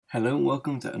Hello and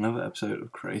welcome to another episode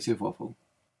of Creative Waffle.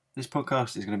 This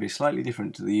podcast is going to be slightly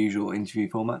different to the usual interview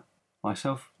format.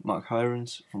 Myself, Mark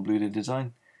Hirons from Blue Day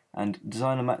Design, and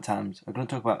designer Matt Tams are going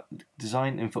to talk about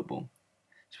design in football,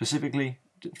 specifically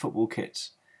football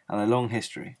kits and their long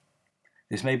history.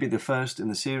 This may be the first in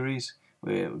the series.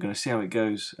 We're going to see how it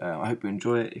goes. I hope you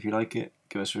enjoy it. If you like it,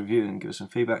 give us a review and give us some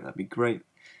feedback. That'd be great.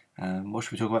 What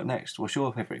should we talk about next? What's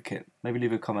your favourite kit? Maybe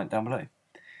leave a comment down below.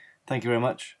 Thank you very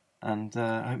much. And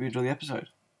I hope you enjoy the episode.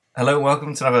 Hello,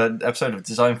 welcome to another episode of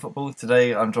Design Football.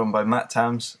 Today I'm joined by Matt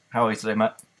Tams. How are you today,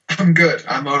 Matt? I'm good.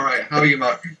 I'm all right. How are you,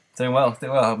 Mark? Doing well.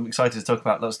 I'm excited to talk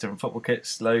about lots of different football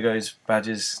kits, logos,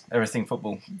 badges, everything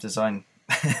football design.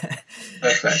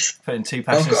 Perfect. Putting two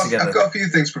passions together. I've got a few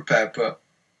things prepared, but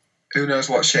who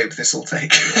knows what shape this will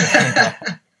take.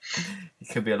 It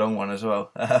could be a long one as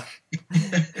well.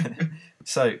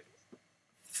 So,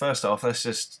 first off, let's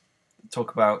just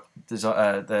talk about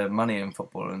the money in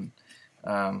football and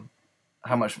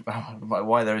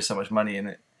why there is so much money in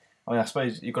it. I mean, I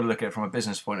suppose you've got to look at it from a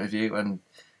business point of view, and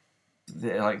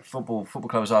football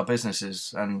clubs are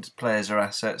businesses, and players are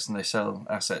assets, and they sell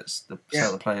assets.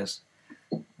 Sell the players.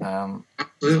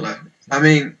 Absolutely. I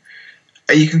mean,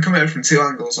 you can come at it from two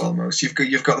angles almost. You've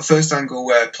got the first angle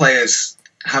where players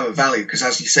have a value because,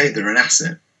 as you say, they're an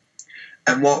asset,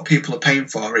 and what people are paying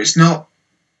for, it's not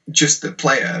just the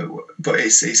player, but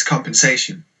it's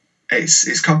compensation.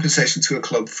 It's compensation to a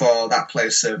club for that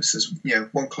player's services. You know,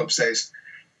 one club says,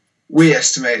 we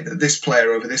estimate that this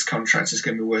player over this contract is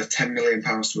going to be worth £10 million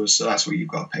to us, so that's what you've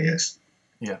got to pay us.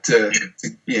 Yeah. For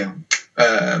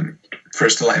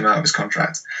us to let him out of his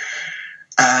contract.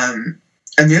 And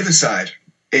the other side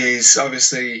is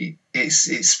obviously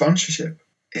it's sponsorship.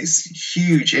 It's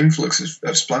huge influx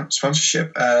of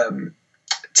sponsorship.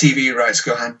 TV rights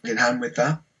go hand in hand with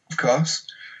that, of course.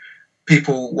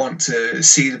 People want to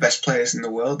see the best players in the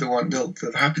world. They're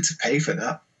happy to pay for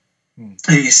that. And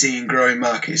you're seeing growing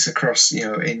markets across,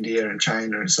 India and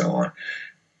China and so on,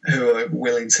 who are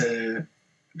willing to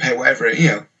pay whatever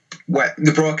the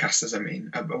broadcasters,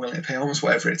 are willing to pay almost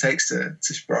whatever it takes to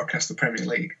broadcast the Premier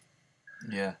League.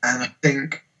 Yeah. And I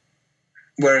think,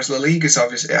 whereas La Liga's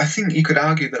obviously, I think you could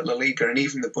argue that La Liga and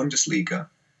even the Bundesliga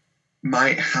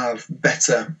might have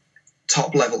better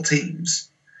top level teams.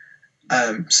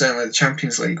 Certainly the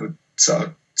Champions League would sort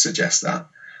of suggest that.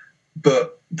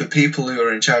 But the people who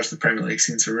are in charge of the Premier League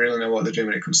seem to really know what they're doing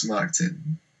when it comes to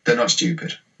marketing. They're not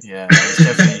stupid. Yeah, it's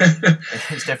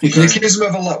definitely you can accuse them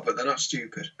of a lot, but they're not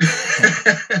stupid.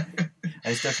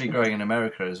 It's definitely growing in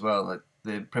America as well. Like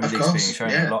the Premier League's being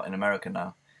shown a lot in America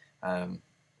now. And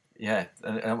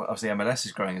obviously MLS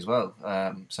is growing as well.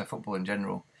 So football in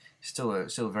general is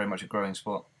still very much a growing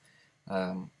sport.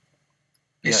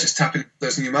 It's just tapping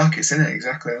those new markets, isn't it?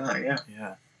 Exactly that. Yeah.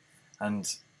 Yeah, and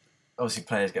obviously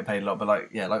players get paid a lot, but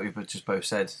like we've just both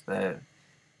said, they're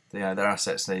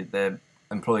assets. They're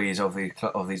employees of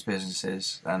these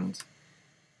businesses, and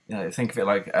think of it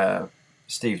like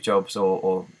Steve Jobs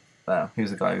or who's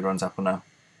the guy who runs Apple now?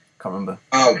 Can't remember.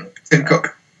 Oh, Tim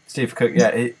Cook. Steve Cook.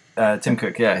 Yeah, Tim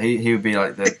Cook. Yeah, he would be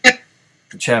like the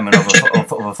chairman of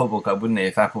a football club, wouldn't he?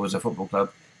 If Apple was a football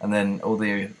club, and then all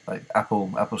the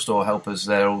Apple Store helpers,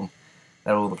 they're all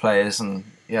the players, and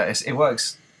it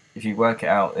works if you work it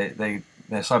out. They're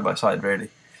side by side, really.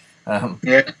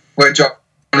 Work job.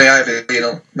 Ivy,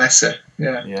 Messi.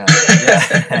 Yeah.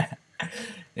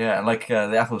 Yeah, and like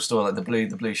the Apple Store, like the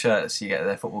blue shirts, you get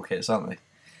their football kits, aren't they?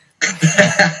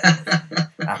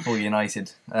 Apple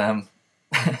United.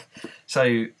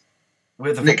 So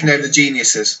with the nickname the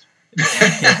geniuses.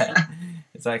 Yeah,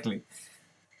 exactly.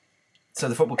 So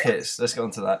the football kits, let's get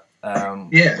on to that.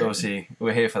 Obviously,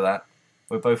 we're here for that.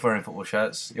 We're both wearing football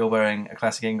shirts. You're wearing a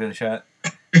Classic England shirt.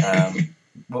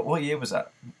 What year was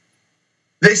that?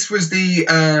 This was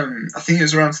I think it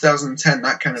was around 2010,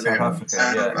 that kind of South era. Africa,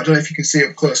 I don't know if you can see it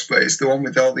up close, but it's the one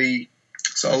with all the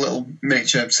sort of little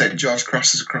miniature St. George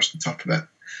crosses across the top of it.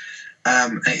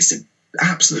 And it's an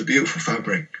absolutely beautiful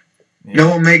fabric. Yeah.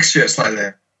 No one makes shirts like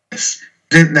this.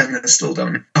 Didn't then, and still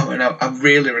don't. Oh, and I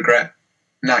really regret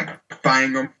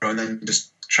buying them and then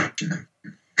just trashing them.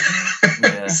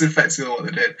 It's effectively what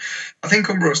they did. I think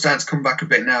Umbro is starting to come back a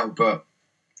bit now, but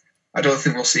I don't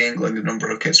think we'll see England in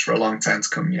Umbro kits for a long time to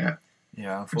come yet.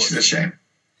 Yeah, which is a shame.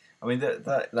 I mean,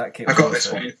 that kit. I got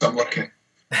this one. I'm lucky.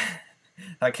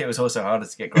 That kit was also harder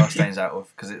to get grass stains out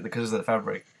of because of the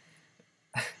fabric.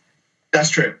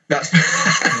 That's true.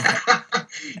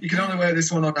 You can only wear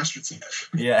this one on AstroTurf.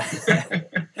 Yeah.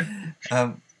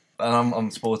 And I'm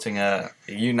sporting a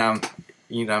UNAM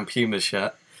Pumas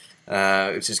shirt,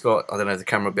 which has got, I don't know if the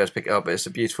camera will be able to pick it up, but it's a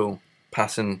beautiful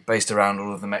pattern based around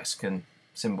all of the Mexican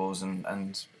symbols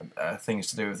and things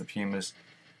to do with the Pumas.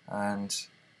 And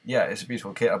yeah, it's a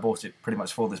beautiful kit. I bought it pretty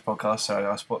much for this podcast,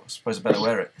 so I suppose I better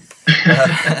wear it.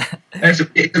 It's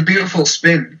a beautiful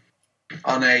spin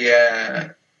on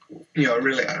a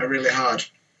really hard.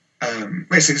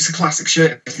 It's a classic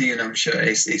shirt. The UNAM shirt.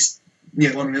 It's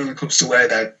one of the only clubs to wear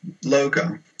their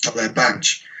logo or their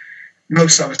badge.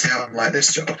 Most obviously have them like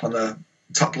this up on the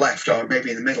top left or maybe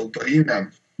in the middle, but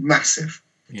UNAM massive.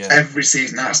 Yeah. Every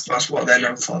season, that's what they're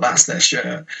known for. That's their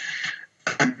shirt.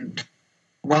 And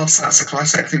whilst that's a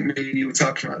classic, I think maybe you were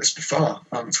talking about this before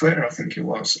on Twitter. I think it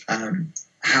was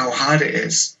how hard it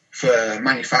is for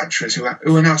manufacturers who are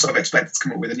now sort of expected to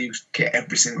come up with a new kit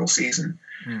every single season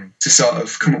to sort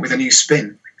of come up with a new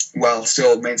spin while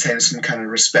still maintaining some kind of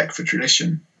respect for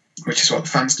tradition, which is what the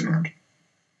fans demand.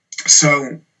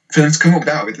 So for them to come up with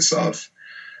that with the sort of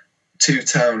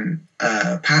two-tone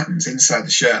patterns inside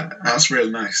the shirt, that's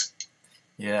really nice.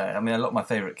 Yeah, I mean, a lot of my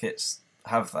favourite kits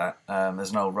have that.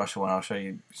 There's an old Russia one I'll show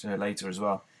you later as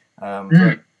well.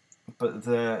 But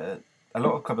a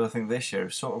lot of clubs, I think, this year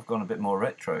have sort of gone a bit more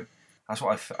retro. That's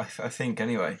what I think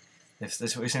anyway. We've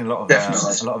seen a lot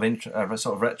of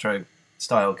sort of retro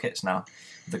style kits now.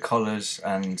 The collars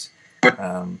and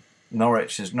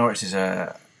Norwich is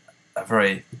a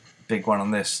very big one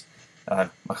on this.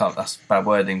 That's bad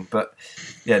wording, but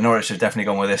yeah, Norwich have definitely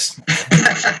gone with this.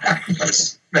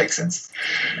 Makes sense.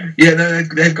 Yeah, no,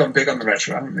 they've gone big on the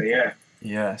retro, haven't they? Yeah.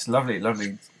 Yeah, it's a lovely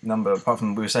number. Apart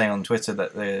from we were saying on Twitter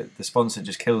that the sponsor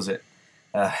just kills it.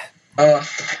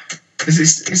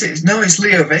 Is it? No, it's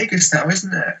Leo Vegas now,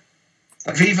 isn't it?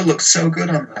 Aviva looks so good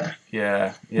on there.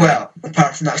 Yeah. Well,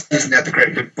 apart from that, doesn't have the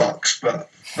great big box,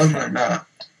 but other than that,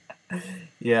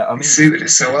 yeah, I mean, it suited it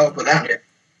so well. But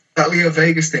that Leo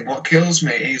Vegas thing, what kills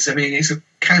me is, I mean, it's a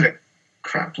kind of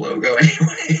crap logo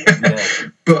anyway. Yeah.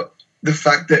 But the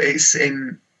fact that it's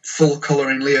in full colour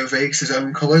in Leo Vegas'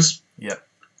 own colours. Yeah.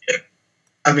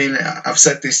 I mean, I've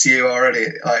said this to you already.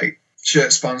 Like,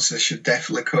 shirt sponsors should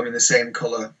definitely come in the same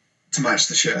colour to match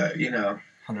the shirt.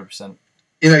 100%.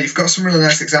 You've got some really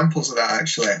nice examples of that,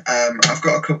 actually. I've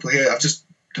got a couple here. I've just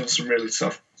done some really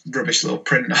sort of rubbish little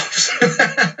print-offs.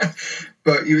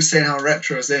 But you were saying how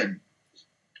retro's in.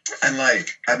 And,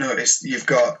 like, I noticed you've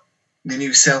got the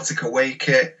new Celtic away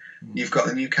kit. You've got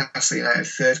the Newcastle United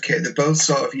third kit. They both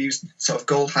sort of used sort of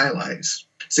gold highlights.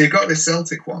 So you've got this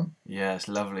Celtic one. Yeah, it's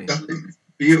lovely.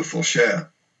 Beautiful shirt.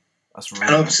 That's really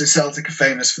and obviously Celtic are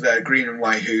famous for their green and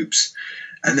white hoops.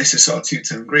 And this is sort of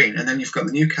two-tone green. And then you've got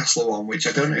the Newcastle one, which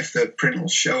I don't know if the print will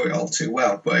show it all too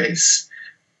well, but it's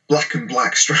black and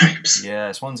black stripes.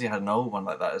 Yeah, Swansea had an old one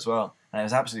like that as well. And it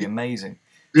was absolutely amazing.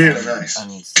 Really nice.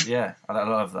 And yeah, I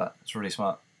love that. It's really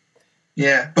smart.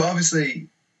 Yeah, but obviously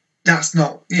that's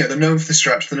not, they're known for the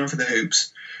stripes, they're known for the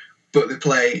hoops, but they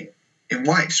play in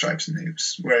white stripes and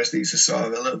hoops, whereas these are sort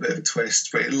of a little bit of a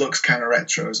twist, but it looks kind of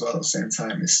retro as well at the same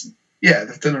time.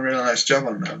 They've done a really nice job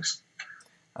on those.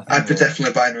 I'd be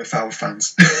definitely buying them if I were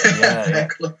fans. Yeah.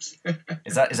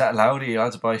 Is that allowed? Are you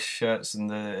allowed to buy shirts in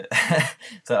the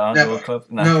World Club?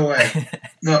 No way.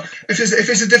 No. If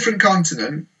it's a different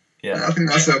continent, yeah, I think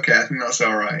that's okay. I think that's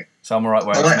all right. So I'm all right.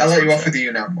 I'll let you off with the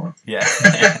UNAM one. Yeah.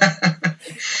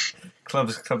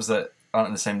 Clubs that aren't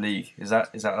in the same league. Is that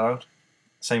allowed?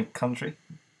 Same country?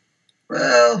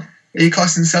 Well, are you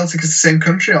classing Celtic as the same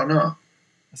country or not?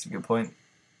 That's a good point.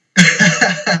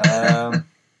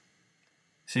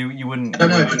 So you wouldn't? No,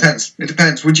 it depends. It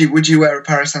depends. Would you wear a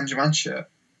Paris Saint-Germain shirt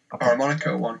or a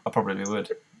Monaco one? I probably would.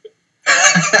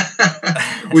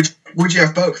 Would you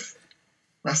have both?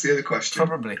 That's the other question.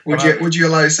 Probably. Would you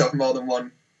allow yourself more than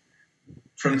one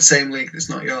from the same league that's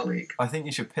not your league? I think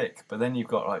you should pick, but then you've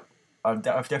got like I've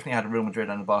definitely had a Real Madrid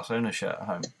and a Barcelona shirt at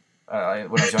home when I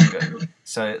was younger.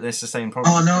 So it's the same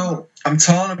problem. Oh no, I'm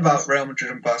torn about Real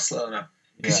Madrid and Barcelona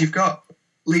because you've got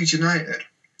Leeds United,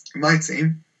 my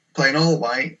team, playing all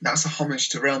white. That's a homage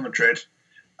to Real Madrid.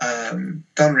 Don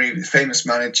Revie, the famous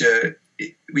manager.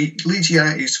 Leeds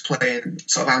United used to play in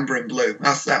sort of amber and blue.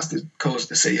 That's the colours of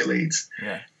the city of Leeds.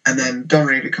 Yeah. And then Don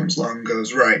Revie comes along and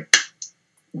goes, right,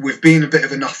 we've been a bit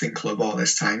of a nothing club all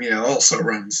this time, also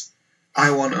runs.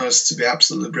 I want us to be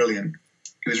absolutely brilliant.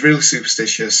 He was really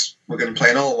superstitious. We're going to play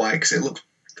in all white because it looked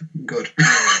good.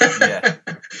 Yeah.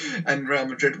 And Real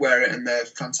Madrid wear it and they're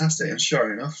fantastic. And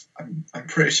sure enough, I'm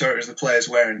pretty sure it was the players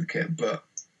wearing the kit, but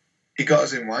he got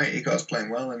us in white, he got us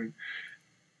playing well, and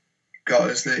got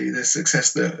us the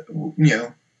success that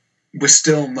we're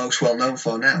still most well known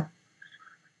for now.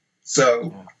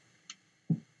 So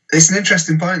it's an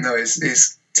interesting point though.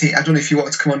 I don't know if you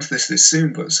want to come onto this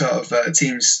soon, but sort of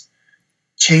teams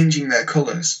changing their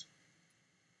colours.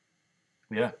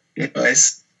 Yeah,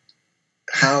 it's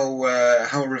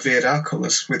how revered our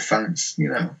colours with fans.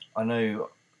 I know,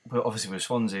 but obviously with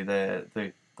Swansea,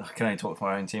 I can only talk for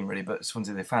my own team really, but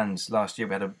Swansea, the fans, last year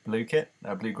we had a blue kit,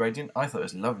 a blue gradient. I thought it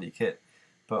was a lovely kit,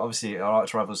 but obviously our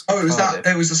arch rivals. Oh, it was Cardiff,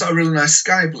 that. It was a sort of really nice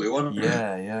sky blue, wasn't it?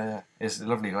 Yeah. It's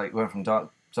lovely. Like went from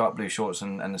dark blue shorts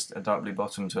and a dark blue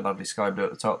bottom to a lovely sky blue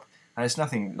at the top, and it's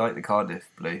nothing like the Cardiff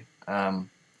blue.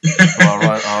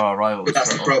 Our rivals. But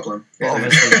that's the problem.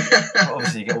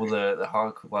 Obviously, you get all the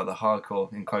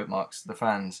hardcore in quote marks, the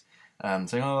fans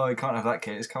saying, "Oh, you can't have that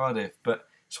kit. It's Cardiff." But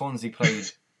Swansea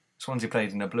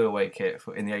played in a blue away kit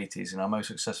in the 80s in our most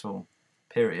successful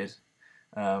period,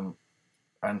 and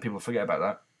people forget about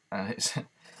that.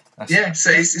 And so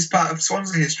it's part of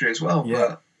Swansea history as well.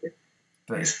 Yeah,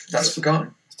 but that's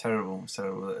forgotten. It's terrible. It's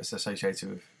terrible that it's associated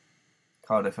with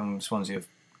Cardiff, and Swansea have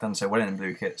done so well in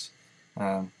blue kits.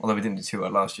 Although we didn't do too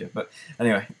well last year, but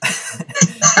anyway.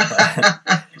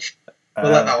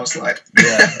 That was like.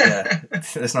 Yeah.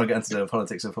 Let's not get into the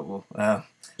politics of football. How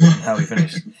we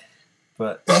finished.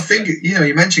 But I think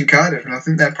you mentioned Cardiff, and I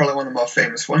think they're probably one of the more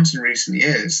famous ones in recent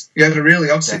years. You had a really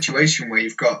odd situation where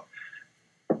you've got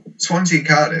Swansea and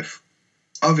Cardiff,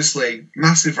 obviously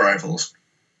massive rivals.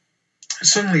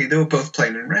 Suddenly they were both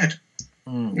playing in red.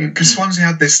 Because Swansea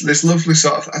had this lovely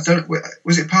sort of,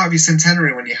 was it part of your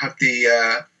centenary when you had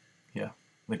the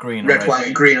green, red, white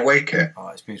and green away kit? Oh,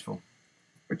 it's beautiful.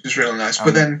 Which is really nice.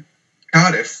 But then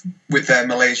Cardiff, with their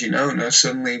Malaysian owner,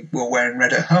 suddenly were wearing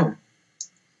red at home,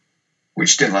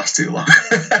 which didn't last too long.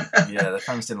 Yeah, the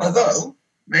fans didn't like that. Although,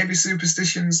 maybe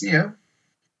superstitions,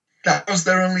 that was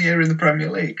their only year in the Premier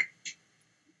League.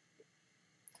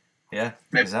 Yeah,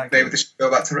 maybe, exactly. Maybe they should go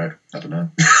back to red. I don't know.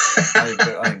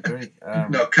 I agree.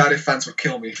 No, Cardiff fans would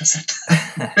kill me if I said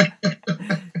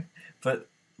that. But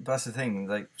that's the thing.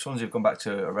 Like Swansea have gone back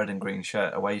to a red and green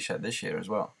away shirt this year as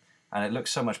well, and it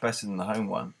looks so much better than the home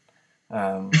one.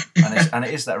 And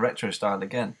it is that retro style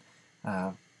again.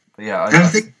 But yeah, I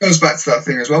think it goes back to that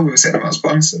thing as well. We were saying about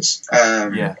sponsors.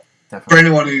 Yeah, definitely. For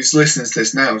anyone who's listening to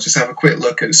this now, just have a quick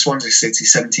look at Swansea City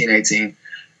 17-18,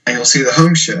 and you'll see the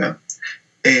home shirt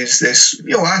is this.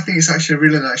 I think it's actually a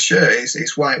really nice shirt.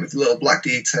 It's white with a little black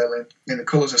detailing in the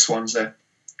colours of Swansea.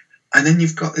 And then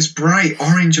you've got this bright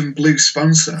orange and blue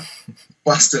sponsor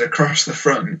plastered across the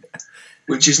front,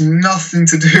 which is nothing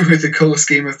to do with the colour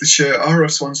scheme of the shirt or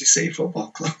of Swansea City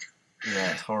Football Club.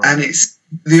 Yeah, it's horrible. And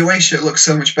the away shirt looks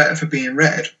so much better for being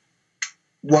red,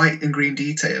 white and green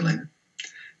detailing,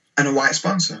 and a white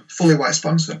sponsor, fully white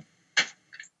sponsor.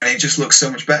 And it just looks so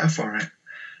much better for it.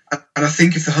 And I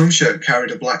think if the home shirt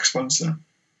carried a black sponsor,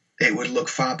 it would look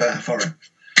far better for it.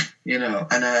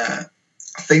 And I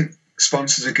think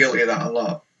sponsors are guilty of that a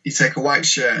lot. You take a white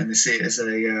shirt and they see it as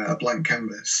a blank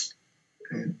canvas.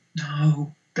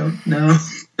 No, don't, no.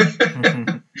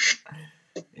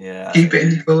 Yeah. Keep it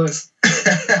in your colours.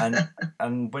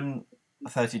 and when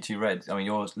 32 Red, I mean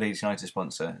your Leeds United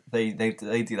sponsor, they do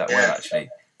that well actually.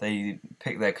 They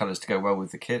pick their colours to go well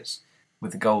with the kits,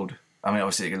 with the gold. I mean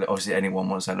obviously anyone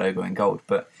wants their logo in gold,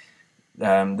 but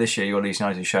this year your Leeds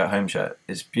United home shirt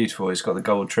is beautiful. It's got the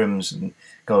gold trims and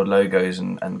gold logos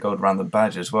and gold around the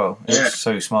badge as well. It's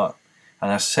so smart,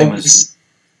 and that's the same as.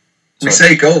 We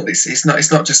say gold. It's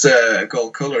not just a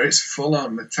gold colour. It's full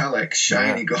on metallic,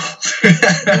 shiny gold.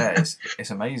 Yeah,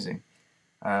 it's amazing.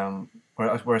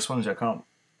 Whereas Swansea, I can't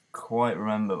quite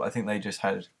remember. But I think they just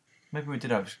had. Maybe we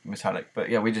did have metallic, but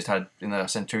yeah, we just had in the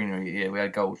centenary year we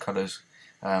had gold colours,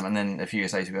 and then a few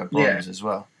years later we had bronze as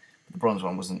well. The bronze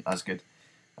one wasn't as good.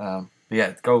 But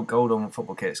yeah, gold on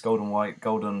football kits, gold on white,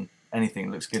 gold on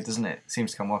anything looks good, doesn't it? It seems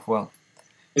to come off well.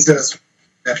 It does.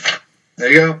 Yeah. There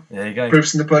you go. There you go.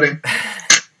 Proof's in the pudding.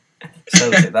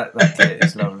 So that kit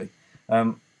is lovely.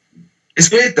 It's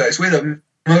weird though. It's weird that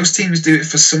most teams do it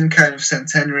for some kind of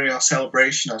centenary or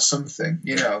celebration or something.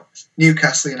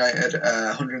 Newcastle United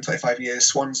 125 years,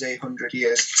 Swansea 100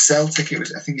 years, Celtic.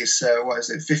 I think it's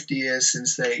 50 years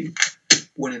since they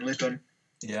won in Lisbon.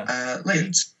 Yeah.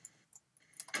 Leeds.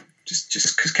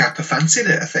 Just because Kappa fancied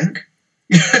it, I think.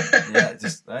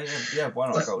 Why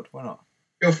not gold? Why not?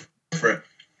 Go for it.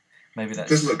 Maybe that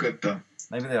does look good though.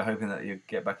 Maybe they're hoping that you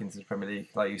get back into the Premier League,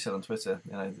 like you said on Twitter.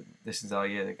 This is our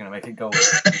year. They're going to make it gold.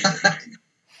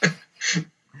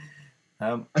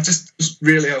 I just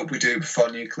really hope we do before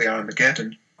nuclear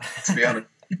Armageddon. To be honest.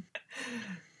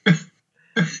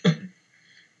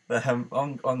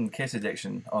 On Kit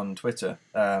Addiction on Twitter,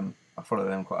 I follow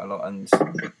them quite a lot, and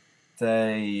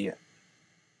they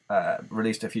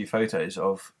released a few photos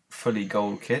of fully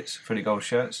gold kits, fully gold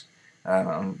shirts.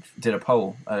 Did a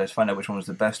poll to find out which one was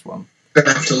the best one.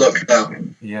 Gonna have to look now.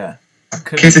 Yeah,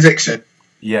 Kit Addiction.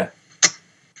 Yeah.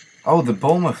 Oh, the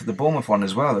Bournemouth one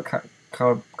as well.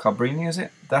 Cabrini, is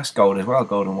it? That's gold as well,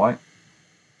 gold and white.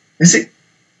 Is it?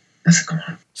 That's a good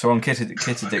one. So on Kit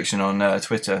Addiction on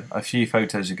Twitter, a few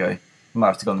photos ago, I might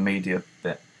have to go on the media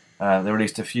bit, they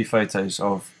released a few photos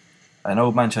of an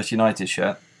old Manchester United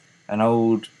shirt, an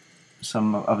old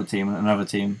some other team, another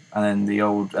team, and then the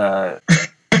old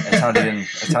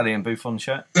Italian Buffon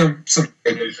shirt. Some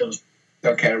Buffons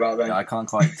don't care about that. Yeah, I can't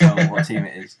quite tell what team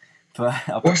it is.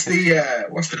 But what's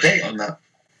the date on that?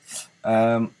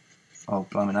 Oh,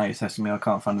 blimey, now you're testing me. I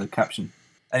can't find the caption.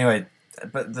 Anyway,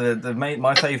 but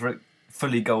my favourite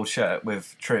fully gold shirt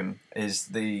with trim is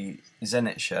the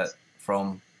Zenit shirt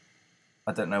from,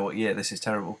 I don't know what year. This is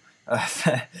terrible.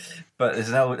 But there's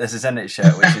a Zenit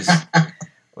shirt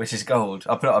which is gold.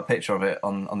 I'll put up a picture of it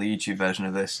on the YouTube version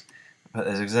of this. But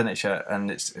there's a Zenit shirt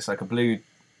and it's like a blue.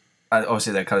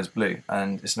 Obviously their colour's blue,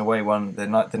 and it's an away one. The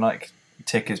Nike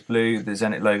tick is blue. The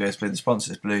Zenit logo is blue. The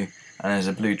sponsor is blue, and there's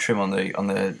a blue trim on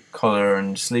the collar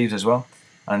and sleeves as well.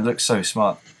 And it looks so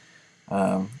smart.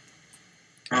 Are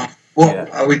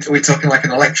we talking like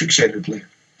an electric shade of blue?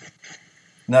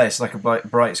 No, it's like a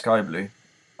bright sky blue.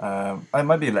 It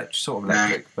might be sort of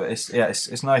electric, but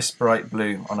it's nice bright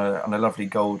blue on a lovely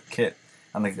gold kit,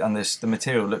 and the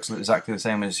material looks exactly the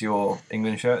same as your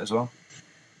England shirt as well.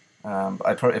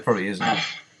 But it probably isn't.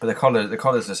 But the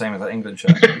collar's the same as that England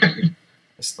shirt.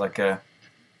 It's like a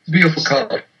beautiful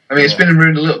colour. I mean, it's been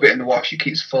ruined a little bit in the wash. It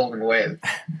keeps folding away at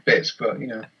bits, but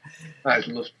I just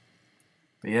love.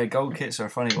 But yeah, gold kits are a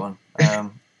funny one.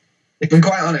 If I'm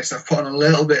quite honest, I've put on a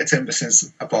little bit of timber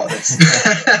since I bought this.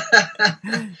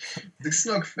 It's a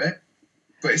snug fit,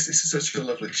 but it's such a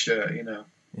lovely shirt,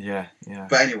 Yeah.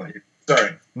 But anyway,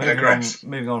 sorry.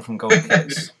 Moving on from gold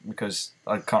kits, because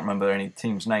I can't remember any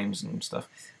teams' names and stuff.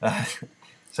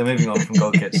 So moving on from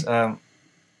gold kits,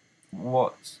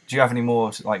 what do you have any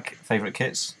more favourite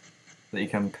kits that you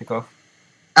can pick off?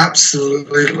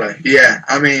 Absolutely, yeah.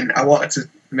 I mean, I wanted to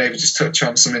maybe just touch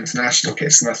on some international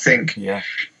kits, and I think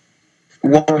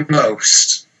one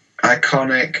most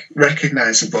iconic,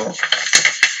 recognisable.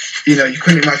 You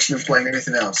couldn't imagine them playing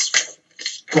anything else.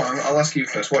 Go on, I'll ask you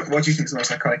first. What do you think is the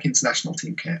most iconic international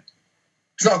team kit?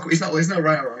 There's no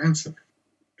right or wrong answer.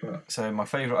 But. So my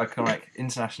favourite iconic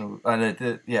international,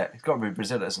 it's got to be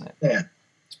Brazil, isn't it? Yeah,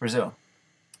 it's Brazil.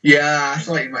 Yeah, I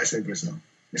thought you might say Brazil.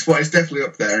 It's definitely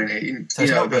up there, isn't it? So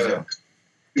it's not Brazil.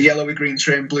 The yellow with green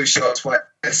trim, blue shorts, white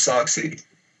socks.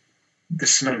 They're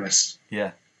synonymous.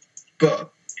 Yeah.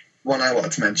 But one I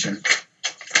wanted to mention,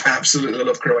 absolutely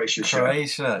love Croatia.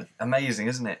 Croatia, amazing,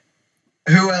 isn't it?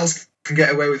 Who else can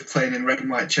get away with playing in red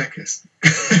and white checkers?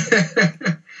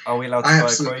 Are we allowed to buy a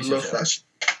Croatia shirt? I absolutely love that.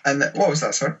 And what was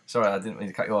that, sorry? Sorry, I didn't mean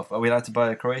to cut you off. Are we allowed to buy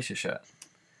a Croatia shirt?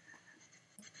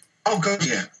 Oh, God,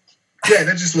 yeah. Yeah,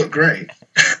 they just look great.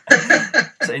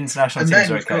 So international teams are okay. And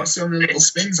then you've got so many little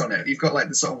spins on it. You've got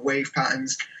the sort of wave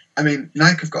patterns. I mean,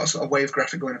 Nike have got a sort of wave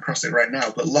graphic going across it right now,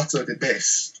 but Lotto did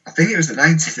this. I think it was the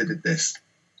 90s they did this.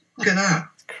 Look at that.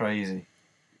 It's crazy.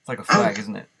 It's like a flag,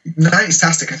 isn't it? No, it's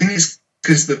fantastic. I think it's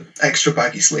because the extra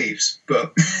baggy sleeves,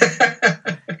 but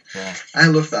yeah. I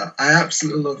love that. I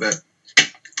absolutely love it.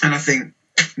 And I think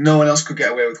no one else could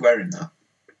get away with wearing that.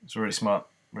 It's really smart.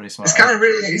 Really smart. It's kind of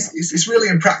it's really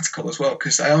impractical as well,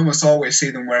 because I almost always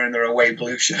see them wearing their away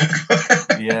blue shirt.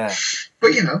 Yeah.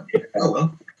 But oh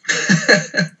well.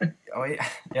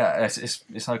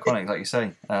 It's iconic, like you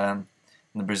say. And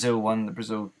the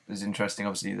Brazil is interesting.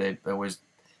 Obviously, they always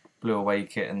blue away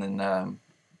kit and then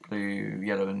blue,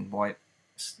 yellow, and white.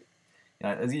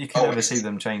 You can never see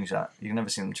them change that. You can never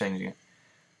see them changing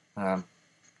it.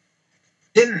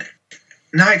 Didn't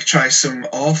Nike try some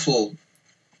awful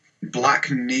black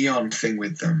neon thing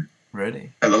with them?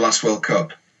 Really? At the last World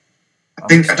Cup. I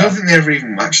don't think they ever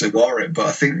even actually wore it, but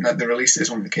I think that they released it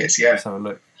as one of the kits. Yeah. Let's have a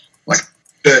look. Like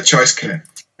third choice kit.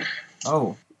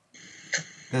 Oh,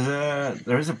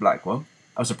 there is a black one.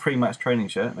 That was a pre-match training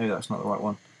shirt. Maybe that's not the right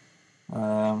one.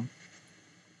 No,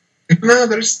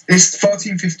 it's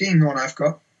 14-15 the one I've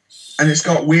got, and it's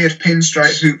got weird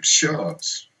pinstripe hoops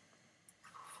shorts.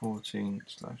 14/.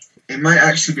 It might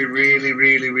actually be really,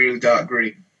 really, really dark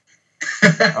green.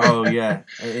 Oh yeah,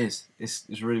 it is.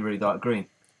 It's really, really dark green.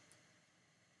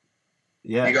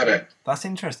 Yeah, you got it. That's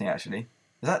interesting, actually.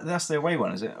 That's the away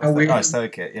one, is it? Oh, it's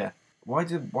third kit. Yeah. Why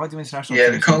do international? Yeah,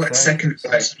 teams they call it second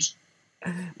place.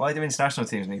 Why do international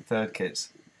teams need third kits?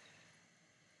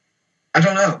 I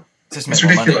don't know. It's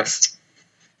ridiculous.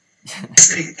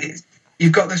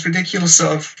 You've got this ridiculous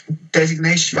sort of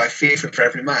designation by FIFA for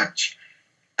every match.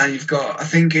 And you've got, I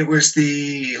think it was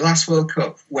the last World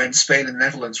Cup when Spain and the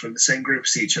Netherlands were in the same group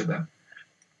as each other.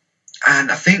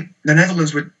 And I think the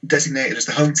Netherlands were designated as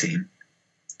the home team.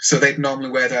 So they'd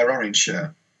normally wear their orange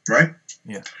shirt. right?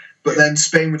 Yeah. But then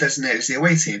Spain were designated as the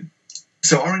away team.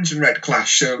 So orange and red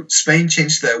clash. So Spain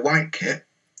changed their white kit,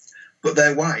 but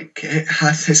their white kit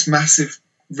had this massive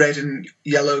red and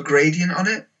yellow gradient on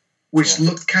it, which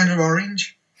looked kind of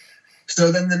orange.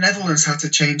 So then the Netherlands had to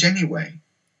change anyway.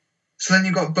 So then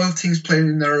you've got both teams playing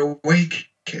in their away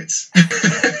kits.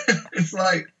 It's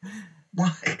like,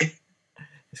 why?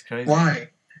 It's crazy. Why?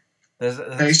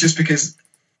 And it's just because,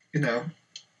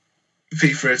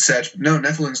 FIFA had said, no,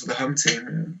 Netherlands are the home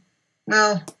team.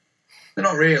 Well, they're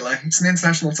not really. It's an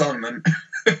international tournament.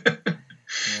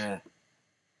 Yeah.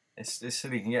 It's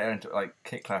silly. You can get into like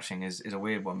kit clashing is a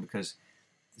weird one because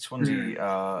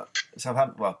Swansea,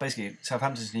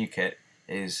 Southampton's new kit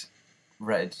is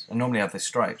red and normally have this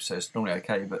stripe, so it's normally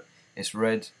okay, but it's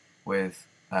red with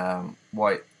one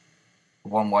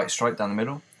white stripe down the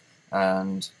middle.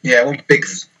 And one big.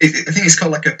 I think it's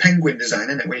called like a penguin design,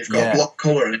 isn't it? Where you've got a block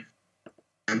colour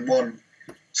and one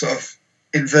sort of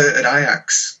inverted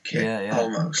Ajax kit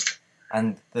almost.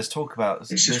 And there's talk about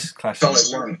this clashing. Solid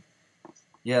line.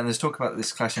 Yeah, and there's talk about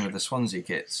this clashing with the Swansea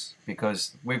kits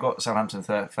because we've got Southampton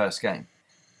first game.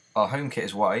 Our home kit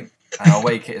is white and our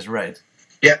away kit is red.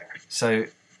 Yeah. So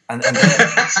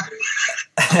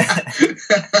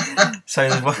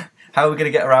so how are we going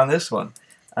to get around this one?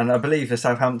 And I believe the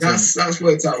Southampton. That's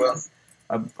worked out well.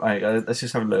 Let's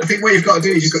just have a look. I think what you've got to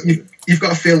do is you've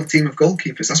got to field a team of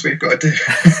goalkeepers. That's what you've got to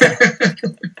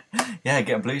do. Yeah,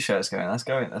 get blue shirts going. That's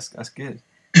good.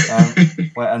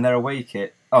 And their away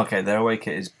kit. Okay, their away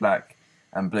kit is black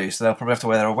and blue, so they'll probably have to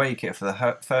wear their away kit for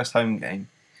the first home game.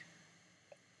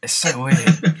 It's so weird.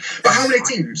 But how many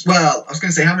teams? Well, I was going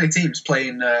to say how many teams play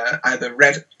in either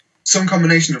red, some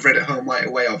combination of red at home, white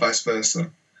away, or vice versa.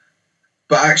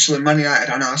 But actually, Man United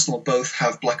and Arsenal both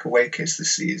have black away kits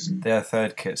this season. They're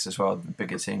third kits as well, the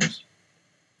bigger teams.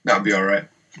 That'll be all right.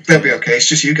 They'll be okay. It's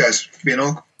just you guys being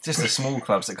all. Just the small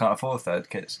clubs that can't afford third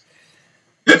kits.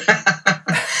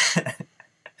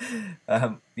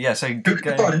 So who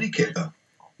can afford any kit though?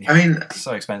 Yeah, I mean, it's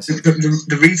so expensive.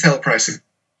 The retail price of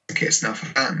kits now for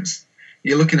fans,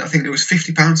 you're looking at, I think it was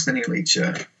 £50 for the new League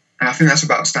shirt, and I think that's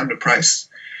about standard price.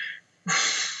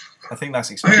 I think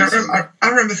that's expensive. I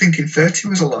remember thinking 30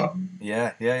 was a lot.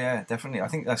 Yeah, definitely. I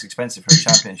think that's expensive for a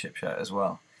championship shirt as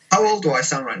well. How old do I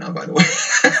sound right now, by the way?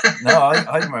 No,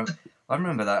 I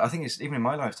remember that. I think it's even in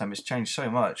my lifetime, it's changed so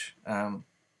much.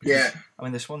 Yeah. I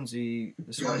mean, the Swansea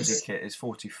kit is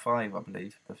 45, I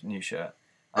believe, the new shirt.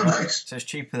 Nice. So it's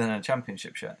cheaper than a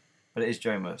championship shirt, but it is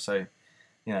Joma, so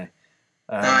yeah,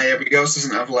 but yours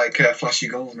doesn't have like flashy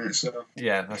gold in it, so.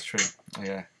 Yeah, that's true.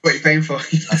 Yeah. What are you paying for?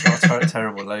 That's got a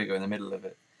terrible logo in the middle of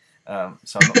it,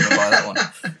 so I'm not going to buy that one.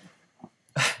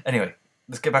 Anyway,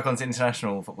 let's get back onto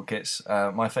international football kits.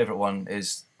 My favourite one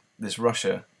is this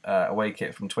Russia away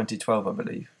kit from 2012, I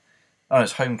believe. Oh, no,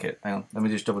 it's home kit. Hang on, let me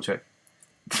just double check.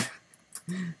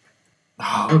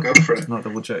 Go for it. Not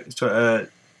double check. So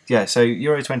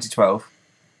Euro 2012,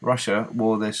 Russia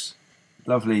wore this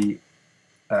lovely,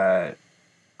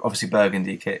 obviously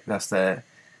burgundy kit. That's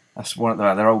one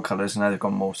of their old colours. Now they've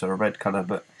gone more sort of red colour,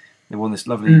 but they wore this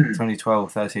lovely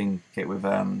 2012-13 kit with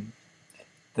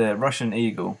the Russian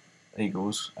eagles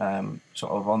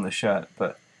sort of on the shirt,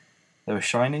 but they were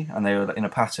shiny and they were in a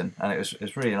pattern, and it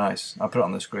was really nice. I'll put it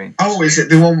on the screen. Oh, is it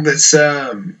the one that's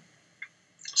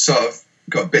sort of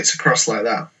got bits across like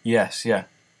that? Yes, yeah.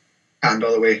 And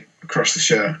all the way across the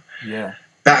shirt. Yeah.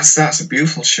 That's a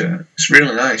beautiful shirt. It's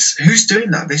really nice. Who's doing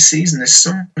that this season? There's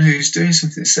someone who's doing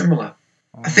something similar.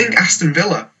 I think Aston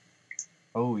Villa.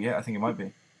 Oh, yeah, I think it might be.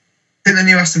 I think the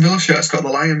new Aston Villa shirt's got the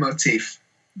lion motif,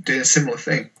 doing a similar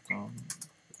thing. And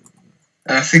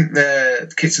I think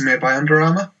the kits are made by Under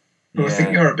Armour, who I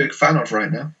think you're a big fan of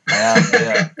right now. I am,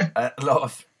 yeah. A lot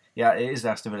of... Yeah, it is the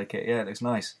Aston Villa kit. Yeah, it looks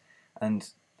nice. And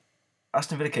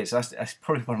Aston Villa kits, that's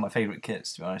probably one of my favourite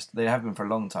kits, to be honest. They have been for a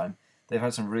long time. They've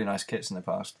had some really nice kits in the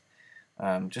past.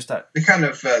 Just that... The kind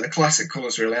of the classic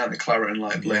colours really, aren't they? Claret and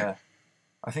light blue. Yeah.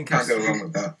 I think can't go wrong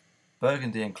with that.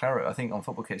 Burgundy and claret, I think on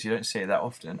football kits you don't see it that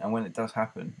often, and when it does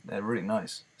happen, they're really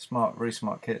nice. Really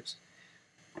smart kits.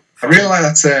 I really like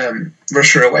that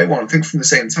Russia away one. I think from the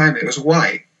same time it was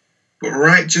white, but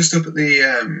right just up at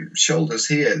the shoulders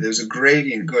here, there was a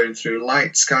gradient going through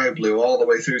light sky blue all the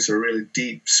way through to a really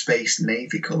deep space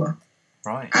navy colour.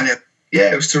 Right. And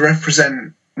it was to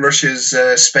represent Russia's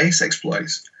space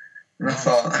exploits. And I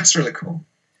thought, that's really cool.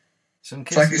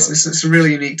 It's a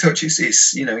really unique touch.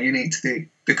 It's unique to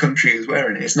the country who's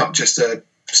wearing it. It's not just a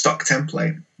stock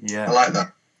template. Yeah. I like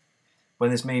that.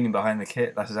 When there's meaning behind the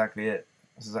kit, that's exactly it.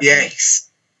 Yes.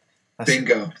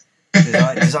 Bingo.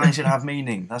 Design should have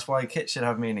meaning. That's why kits should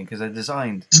have meaning, because they're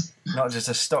designed, not just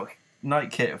a stock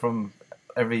night kit from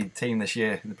every team this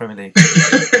year in the Premier League.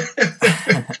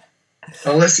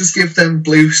 Well, let's just give them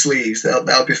blue sleeves.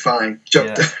 They'll be fine.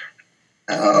 Job done.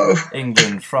 Oh.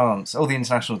 England, France, all the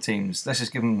international teams. Let's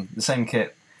just give them the same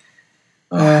kit.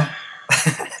 Oh.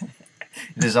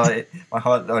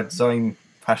 My design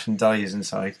passion dies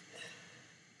inside.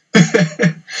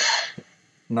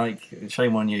 Nike,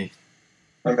 shame on you.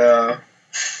 I know.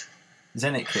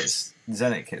 Zenit kits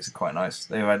are quite nice.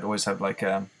 They always have like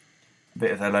a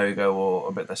bit of their logo or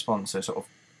a bit of their sponsor sort of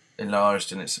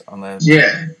enlarged, and it's on there.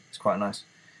 Yeah. It's quite nice.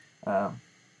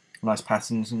 Nice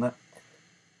patterns and that.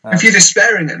 If you're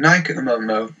despairing at Nike at the moment,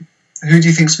 though, who do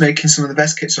you think's making some of the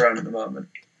best kits around at the moment?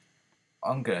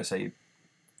 I'm going to say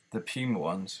the Puma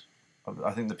ones.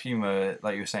 I think the Puma,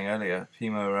 like you were saying earlier,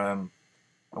 Puma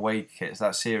away kits,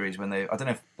 that series, when I don't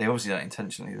know if they obviously don't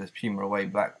intentionally, there's Puma away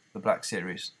the black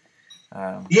series.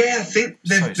 Yeah, I think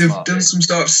they've done some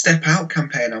sort of step out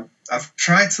campaign. I've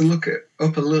tried to look it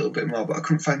up a little bit more, but I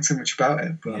couldn't find too much about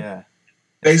it. But yeah.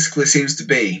 Basically seems to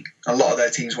be a lot of their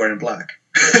teams wearing black.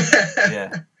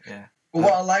 Yeah. But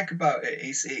what I like about it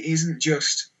is it isn't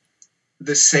just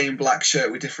the same black shirt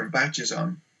with different badges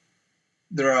on.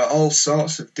 There are all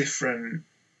sorts of different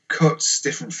cuts,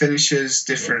 different finishes,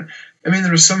 different... Yeah. I mean,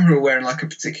 there are some who are wearing like a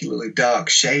particularly dark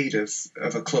shade of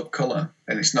a club colour,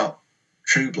 and it's not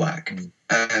true black. Mm.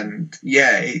 And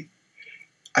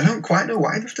I don't quite know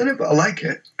why they've done it, but I like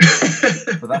it.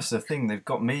 But that's the thing, they've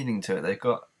got meaning to it. They've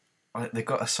got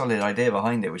a solid idea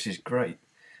behind it, which is great.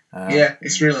 Yeah,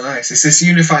 it's really nice. It's this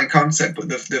unifying concept, but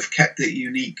they've kept it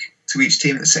unique to each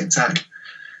team at the same time.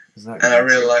 Exactly. And I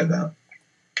really like that.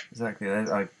 Exactly.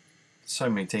 So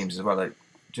many teams as well. Like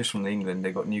just from England,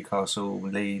 they've got Newcastle,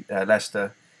 Leeds,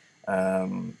 Leicester,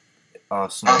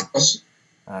 Arsenal.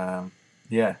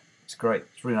 Yeah, it's great.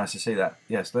 It's really nice to see that.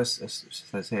 Yes, it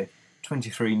says here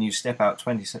 23 new Step Out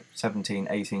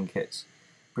 2017-18 kits.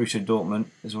 Borussia Dortmund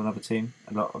is one other team.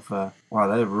 A lot of wow,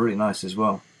 they're really nice as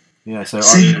well. Yeah, so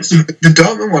the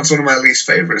Dortmund one's one of my least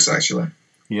favourites actually.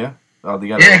 Yeah,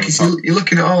 because you're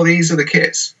looking at all these other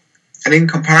kits, and in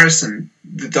comparison,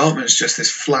 the Dortmund's just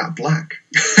this flat black.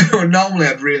 Normally,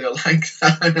 I'd really like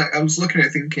that. And I was looking at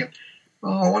it thinking,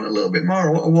 I want a little bit more.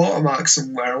 I want a watermark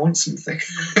somewhere. I want something.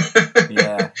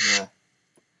 Yeah.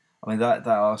 I mean that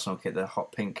Arsenal kit, the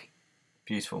hot pink,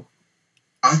 beautiful.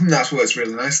 I think that's works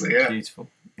really nicely. Yeah, beautiful.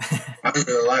 I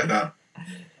really like that.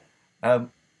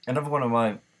 Another one of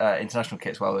my international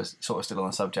kits, while we're sort of still on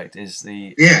the subject, is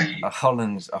a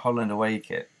Holland away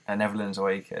kit, a Netherlands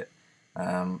away kit.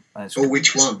 And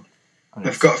which one?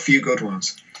 They've got a few good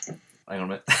ones. Hang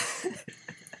on a minute.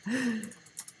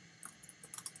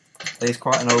 It's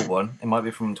quite an old one. It might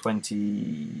be from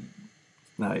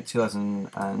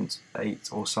 2008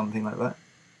 or something like that.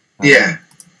 Yeah.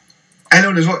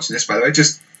 Anyone who's watching this, by the way,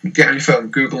 just get on your phone,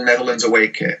 Google Netherlands away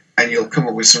kit, and you'll come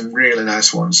up with some really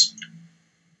nice ones.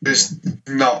 There's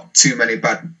not too many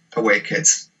bad away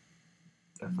kits.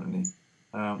 Definitely.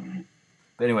 But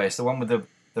anyway, it's the one with the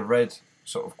red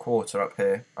sort of quarter up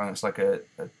here, and it's like a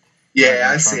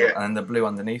I see it. And the blue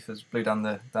underneath is blue down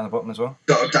the bottom as well.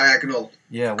 Sort of diagonal.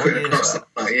 Yeah, what year is that?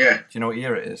 Yeah. Do you know what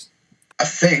year it is? I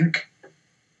think.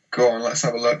 Go on, let's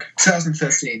have a look.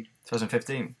 2013.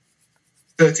 2015.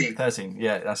 13.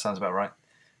 Yeah, that sounds about right.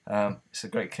 It's a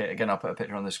great kit. Again, I'll put a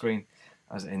picture on the screen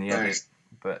as in the edit.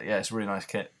 But yeah, it's a really nice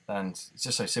kit, and it's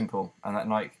just so simple. And that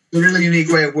Nike, a really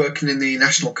unique way of working in the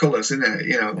national colours, isn't it?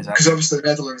 Because obviously the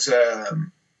Netherlands.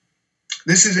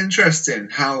 This is interesting.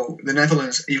 How the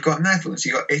Netherlands. You've got Netherlands.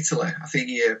 You've got Italy. I think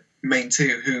your main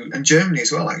two. And Germany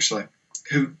as well, actually.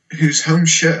 Whose home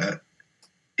shirt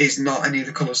is not any of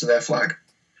the colours of their flag.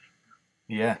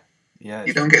 Yeah.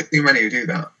 You don't get too many who do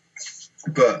that.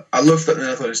 But I love that the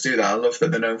Netherlands do that. I love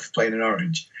that they're known for playing in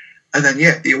orange. And then,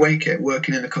 the away kit,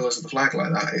 working in the colours of the flag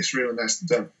like that, it's really nice to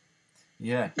do.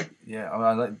 Yeah.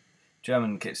 I like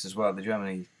German kits as well. The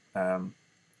Germany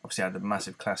obviously had the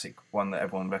massive classic one that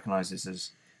everyone recognises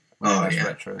as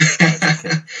retro.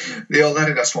 The old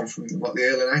Adidas one from, the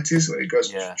early 90s, where it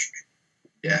goes...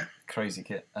 Yeah. Crazy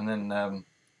kit. And then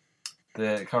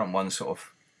the current one's sort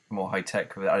of more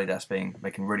high-tech, with Adidas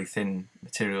making really thin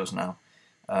materials now.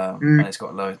 And it's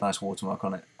got a nice watermark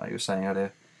on it, like you were saying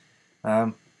earlier.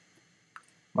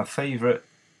 My favourite,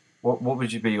 what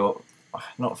would you be your,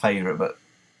 not favourite but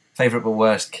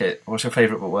worst kit? What's your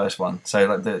favourite but worst one? So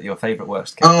like your favourite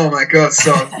worst kit. Oh my god,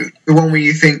 so the one where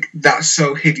you think that's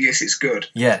so hideous it's good.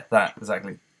 Yeah, that,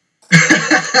 exactly.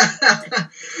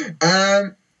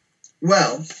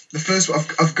 Well, the first one,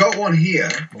 I've got one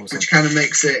here, awesome, which kind of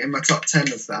makes it in my top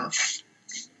 10 of that.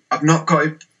 I've not got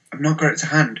it to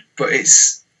hand, but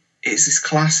it's this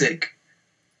classic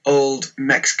old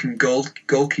Mexican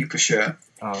goalkeeper shirt.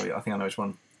 Oh, yeah, I think I know which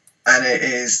one. And it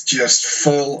is just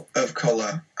full of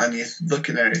colour. And you're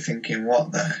looking at it thinking,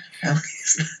 what the hell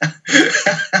is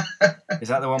that? Is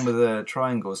that the one with the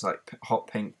triangles, like hot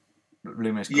pink,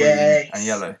 luminous green, Yes. and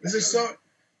yellow? There's a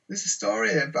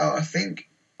story about, I think...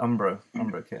 Umbro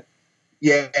kit.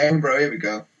 Yeah, Umbro, here we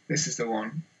go. This is the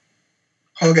one.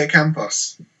 Jorge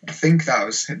Campos. I think that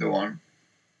was the one.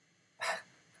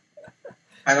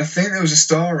 And I think there was a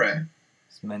story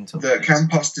It's mental. that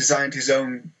Campos designed his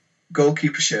own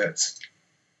goalkeeper shirts.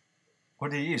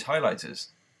 What do you use? Highlighters?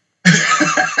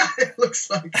 It looks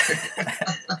like it.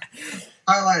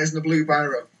 Highlighters and a blue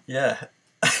biro. Yeah.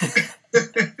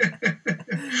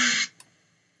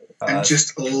 And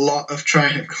just a lot of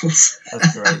triangles.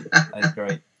 That's great. That's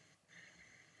great.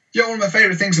 You know, one of my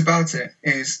favourite things about it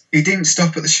is he didn't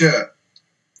stop at the shirt.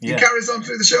 Yeah. He carries on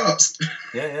through the shorts.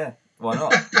 Yeah. Why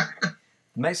not?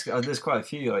 Mexico, there's quite a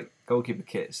few like goalkeeper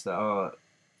kits that are,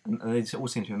 and they all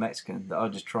seem to be Mexican, that are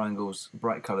just triangles,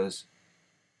 bright colours.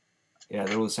 Yeah,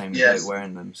 they're all the same Yes. bloke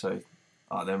wearing them, so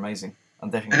they're amazing.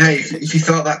 I'm definitely. And hey, if you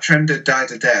thought that trend had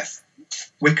died a death,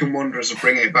 Wickham Wanderers are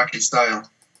bringing it back in style.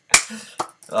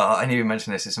 I didn't even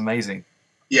mention this. It's amazing.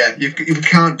 Yeah, you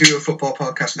can't do a football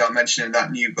podcast without mentioning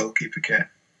that new goalkeeper kit.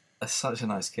 That's such a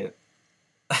nice kit.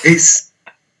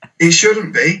 It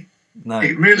shouldn't be. No.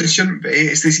 It really shouldn't be.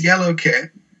 It's this yellow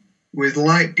kit with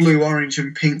light blue, orange,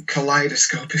 and pink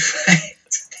kaleidoscope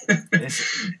effect.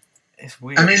 It's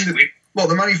weird. I mean,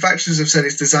 the manufacturers have said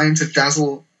it's designed to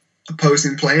dazzle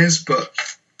opposing players, but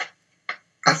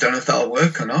I don't know if that'll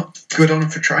work or not. Good on them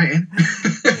for trying.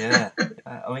 Yeah.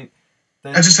 I mean,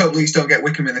 I just hope Leeds don't get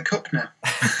Wickham in the cup now.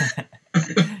 I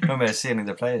remember seeing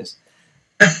the players.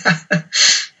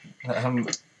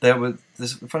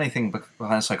 There's a funny thing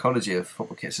behind the psychology of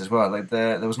football kits as well. Like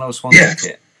there was no Swansea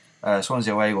kit,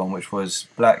 Swansea away one, which was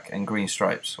black and green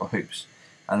stripes or hoops,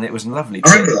 and it was a lovely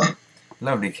kit. I remember that.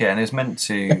 Lovely kit, and it was meant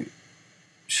to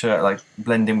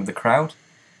blend in with the crowd,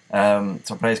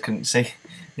 so players couldn't see.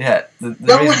 Yeah, the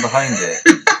reason behind it.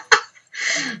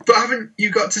 But haven't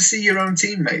you got to see your own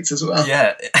teammates as well?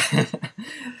 Yeah,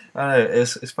 I know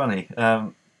it's funny.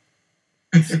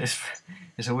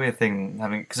 It's a weird thing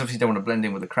having, because obviously you don't want to blend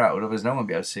in with the crowd, otherwise no one will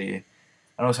be able to see you.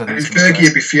 And also, I think Fergie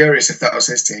would be furious if that was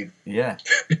his team. Yeah.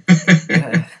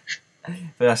 But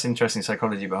that's interesting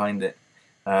psychology behind it.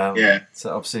 So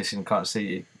opposition can't see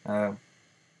you.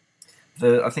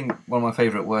 I think one of my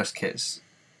favourite worst kits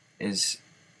is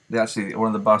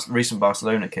one of the recent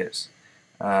Barcelona kits.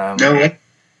 No way.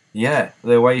 Yeah,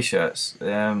 the away shirts.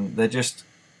 They're just.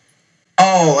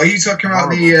 Oh, are you talking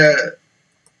about horrible.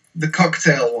 the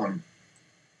cocktail one?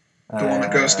 The one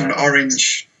that goes from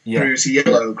orange through to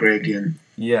yellow gradient.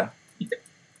 Yeah.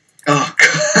 Oh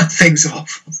god, that thing's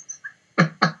awful.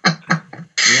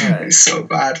 Yeah, it's so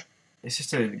bad. It's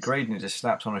just a gradient just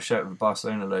slapped on a shirt with a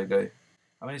Barcelona logo.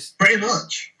 I mean, it's pretty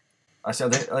much. I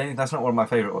think that's not one of my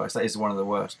favourite worst. That is one of the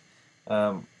worst.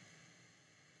 I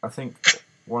think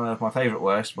one of my favourite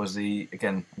worst was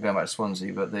again going back to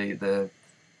Swansea, but the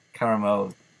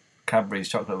caramel Cadbury's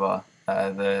chocolate bar,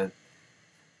 the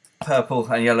purple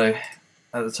and yellow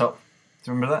at the top. Do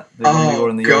you remember that? The one we wore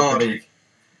in the Europa League.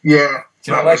 Yeah,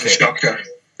 do you not like it? Shocker.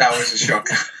 That was a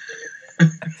shocker.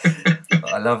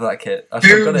 I love that kit.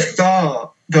 Who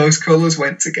thought those colours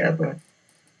went together?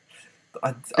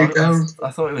 I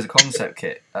thought it was a concept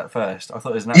kit at first. I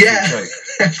thought it was an absolute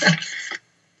joke.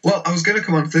 Well, I was going to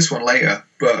come on to this one later,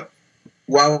 but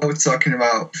while we're talking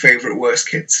about favourite worst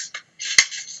kits,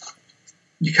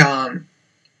 you can't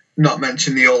not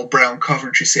mention the old brown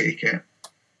Coventry City kit.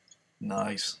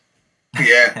 Nice.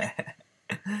 Yeah.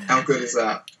 How good is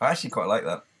that? I actually quite like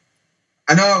that.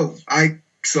 I know. I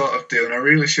sort of do, and I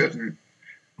really shouldn't.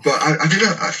 But I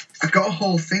got a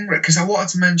whole thing right because I wanted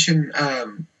to mention.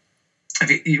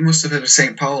 You must have heard of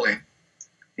St. Pauli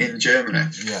in Germany.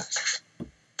 Yeah.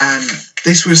 And I think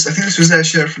this was their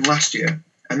shirt from last year,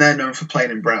 and they're known for playing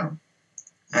in brown.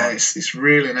 And it's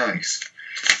really nice.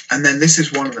 And then this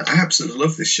is one of I absolutely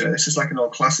love this shirt. This is like an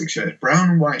old classic shirt. It's brown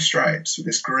and white stripes with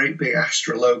this great big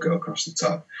Astra logo across the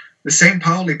top. The St.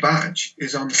 Pauli badge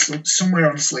is on somewhere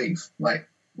on the sleeve, like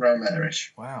around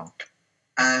there-ish. Wow.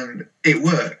 And it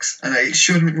works, and it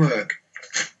shouldn't work.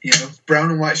 You know,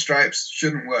 brown and white stripes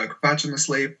shouldn't work. Badge on the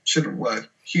sleeve shouldn't work.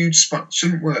 Huge spot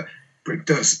shouldn't work. But it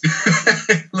does.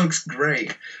 It looks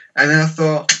great. And then I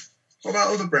thought, what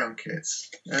about other brown kits?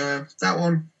 That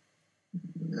one,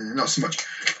 not so much.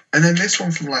 And then this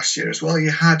one from last year as well.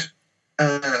 You had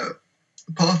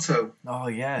Porto. Oh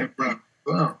yeah. In brown as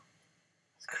well.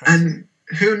 And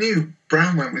who knew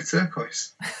brown went with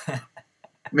turquoise?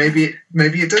 Maybe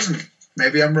it doesn't.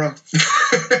 Maybe I'm wrong.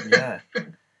 Yeah,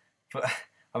 but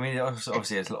I mean,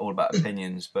 obviously it's all about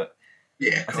opinions. But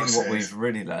Yeah, I think what we've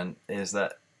really learned is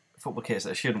that football kits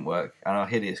that shouldn't work and are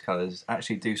hideous colours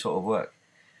actually do sort of work.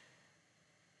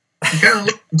 You kind of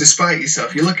look, despite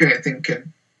yourself, you're looking at it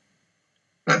thinking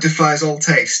that defies all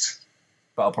taste.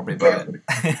 But I'll probably buy it.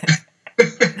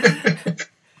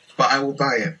 But I will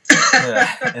buy it.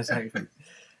 Yeah, exactly.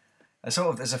 And sort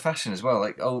of, there's a fashion as well,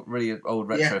 like really old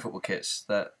retro football kits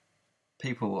that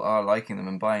people are liking them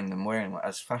and buying them, wearing them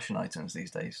as fashion items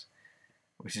these days,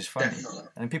 which is funny. Definitely.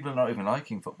 And people are not even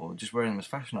liking football, just wearing them as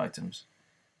fashion items.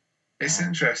 It's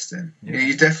interesting. Yeah.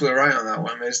 You're definitely right on that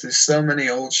one. There's so many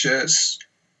old shirts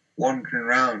wandering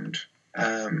around,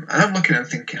 and I'm looking and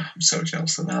thinking, oh, I'm so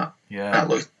jealous of that. Yeah, That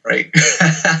looks great.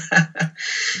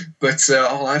 But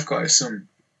all I've got is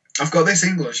I've got this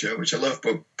England shirt, which I love,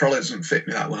 but probably doesn't fit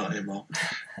me that well anymore.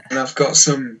 And I've got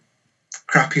some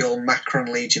crappy old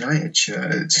Macron Leeds United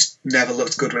shirt. It just never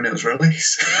looked good when it was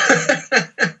released.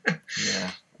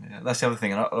 yeah. That's the other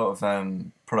thing. A lot of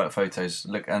product photos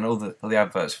look, and all the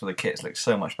adverts for the kits look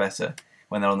so much better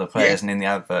when they're on the players and in the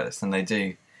adverts than they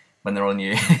do when they're on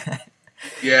you.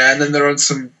 Yeah, and then they're on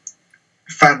some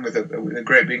fan with a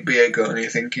great big beer gun, and you're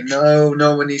thinking, no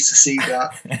one needs to see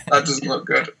that. That doesn't look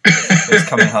good. It's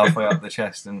coming halfway up the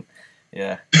chest, and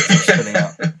it's spilling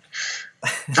out.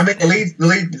 I mean,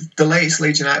 the latest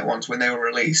Leeds United ones when they were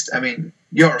released. I mean,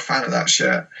 you're a fan of that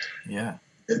shirt. Yeah.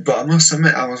 But I must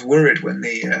admit, I was worried when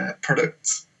the product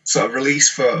sort of release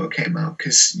photo came out,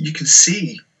 because you can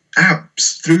see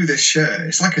abs through this shirt.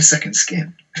 It's like a second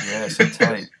skin. Yeah, it's so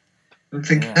tight. I'm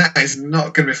thinking that is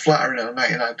not going to be flattering on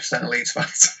 99% of Leeds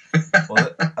fans. Well,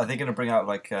 are they going to bring out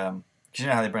do you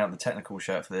know how they bring out the technical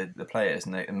shirt for the players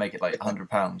and they make it like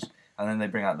 £100, and then they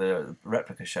bring out the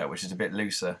replica shirt, which is a bit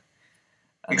looser.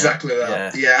 Exactly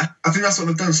that. Yeah, I think that's what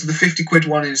they've done. So the £50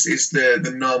 one is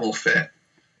the normal fit.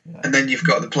 Yeah. And then you've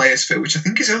got the players' fit, which I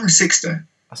think is only 60.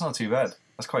 That's not too bad.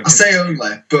 That's quite good. I say only,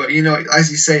 but as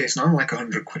you say, it's not like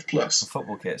 £100 plus. For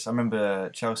football kits, I remember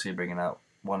Chelsea bringing out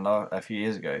one a few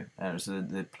years ago, and it was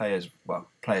the players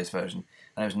version,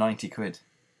 and it was £90,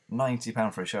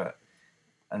 £90 for a shirt.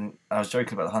 And I was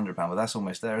joking about the £100, but that's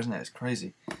almost there, isn't it? It's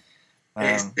crazy.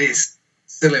 It's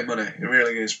silly money. It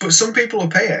really is. But some people will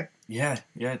pay it. Yeah,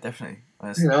 definitely.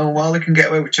 While they can get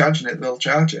away with charging it, they'll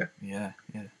charge it. Yeah.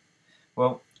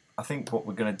 Well, I think what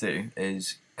we're going to do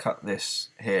is cut this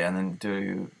here and then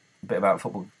do a bit about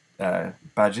football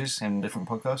badges in a different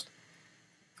podcast.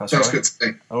 Sounds good to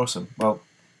me. Awesome. Well,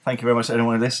 thank you very much to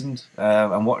anyone who listened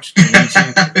and watched on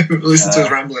YouTube. Listen to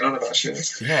us rambling on about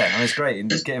shirts. Yeah, and it's great. And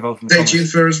just get involved in the conversation.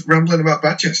 Stay tuned for us rambling about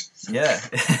badges. Yeah.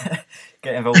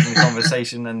 Get involved in the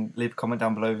conversation and leave a comment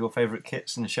down below of your favourite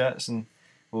kits and shirts, and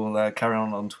we'll carry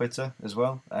on Twitter as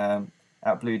well,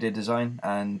 at Blue Deer Design,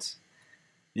 and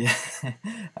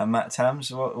and Matt Tams.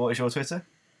 What is your Twitter?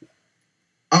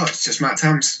 Oh, it's just Matt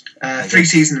Tams. 3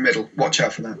 T's in the middle. Watch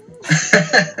out for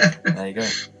that. There you go.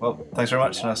 Well, thanks very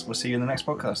much, and we'll see you in the next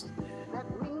podcast.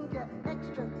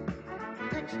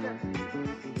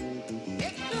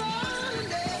 Extra.